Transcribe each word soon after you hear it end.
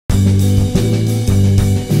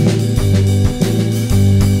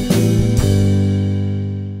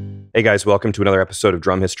Hey guys, welcome to another episode of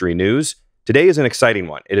Drum History News. Today is an exciting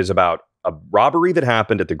one. It is about a robbery that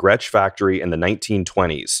happened at the Gretsch factory in the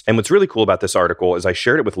 1920s. And what's really cool about this article is I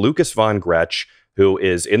shared it with Lucas von Gretsch, who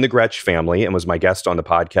is in the Gretsch family and was my guest on the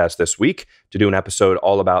podcast this week to do an episode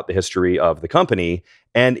all about the history of the company.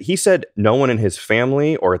 And he said no one in his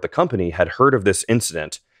family or at the company had heard of this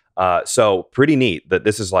incident. So pretty neat that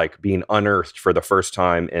this is like being unearthed for the first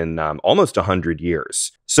time in almost 100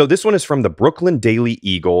 years. So this one is from the Brooklyn Daily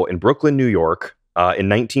Eagle in Brooklyn, New York in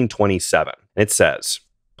 1927. It says,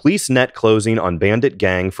 police net closing on bandit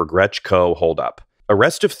gang for Gretsch Co. holdup.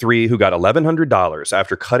 Arrest of 3 who got $1,100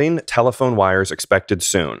 after cutting telephone wires expected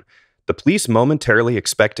soon. The police momentarily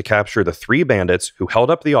expect to capture the 3 bandits who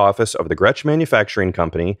held up the office of the Gretsch Manufacturing Co.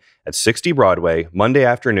 at 60 Broadway Monday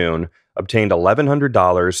afternoon, obtained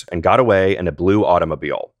 $1,100, and got away in a blue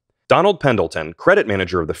automobile. Donald Pendleton, credit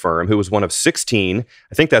manager of the firm, who was one of 16,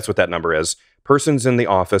 I think that's what that number is, persons in the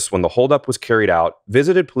office when the holdup was carried out,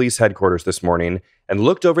 visited police headquarters this morning and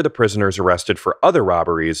looked over the prisoners arrested for other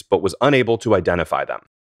robberies, but was unable to identify them.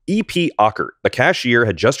 E.P. Ockert, the cashier,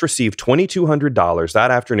 had just received $2,200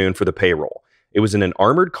 that afternoon for the payroll. It was in an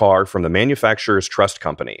armored car from the Manufacturers Trust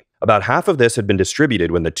Company. About half of this had been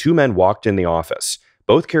distributed when the 2 men walked in the office.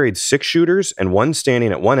 Both carried 6-shooters, and one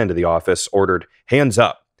standing at one end of the office ordered, "Hands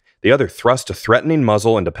up." The other thrust a threatening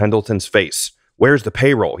muzzle into Pendleton's face. "Where's the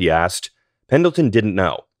payroll?" he asked. Pendleton didn't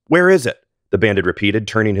know. "Where is it?" the bandit repeated,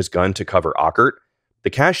 turning his gun to cover Ockert. The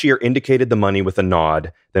cashier indicated the money with a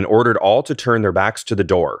nod, then ordered all to turn their backs to the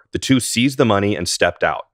door. The 2 seized the money and stepped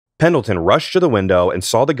out. Pendleton rushed to the window and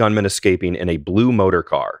saw the gunman escaping in a blue motor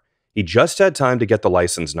car. He just had time to get the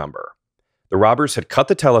license number. The robbers had cut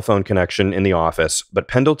the telephone connection in the office, but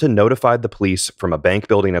Pendleton notified the police from a bank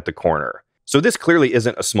building at the corner. So this clearly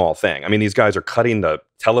isn't a small thing. I mean, these guys are cutting the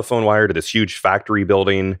telephone wire to this huge factory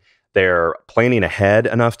building. They're planning ahead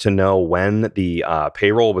enough to know when the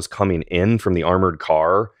payroll was coming in from the armored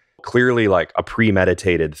car. Clearly like a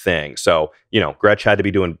premeditated thing. So, Gretsch had to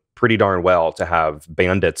be doing pretty darn well to have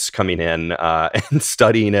bandits coming in and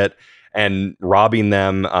studying it and robbing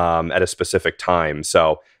them at a specific time.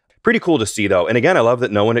 So pretty cool to see, though. And again, I love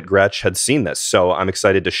that no one at Gretsch had seen this. So I'm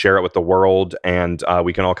excited to share it with the world, and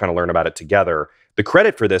we can all kind of learn about it together. The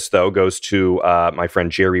credit for this, though, goes to my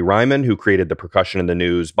friend Jerry Ryman, who created the Percussion in the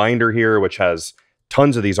News binder here, which has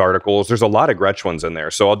tons of these articles. There's a lot of Gretsch ones in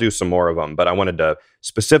there, so I'll do some more of them. But I wanted to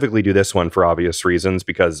specifically do this one for obvious reasons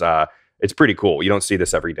because it's pretty cool. You don't see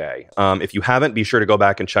this every day. If you haven't, be sure to go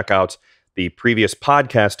back and check out the previous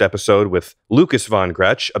podcast episode with Lucas von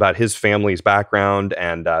Gretsch about his family's background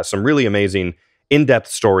and some really amazing in-depth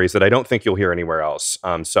stories that I don't think you'll hear anywhere else.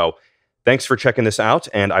 So thanks for checking this out,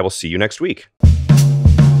 and I will see you next week.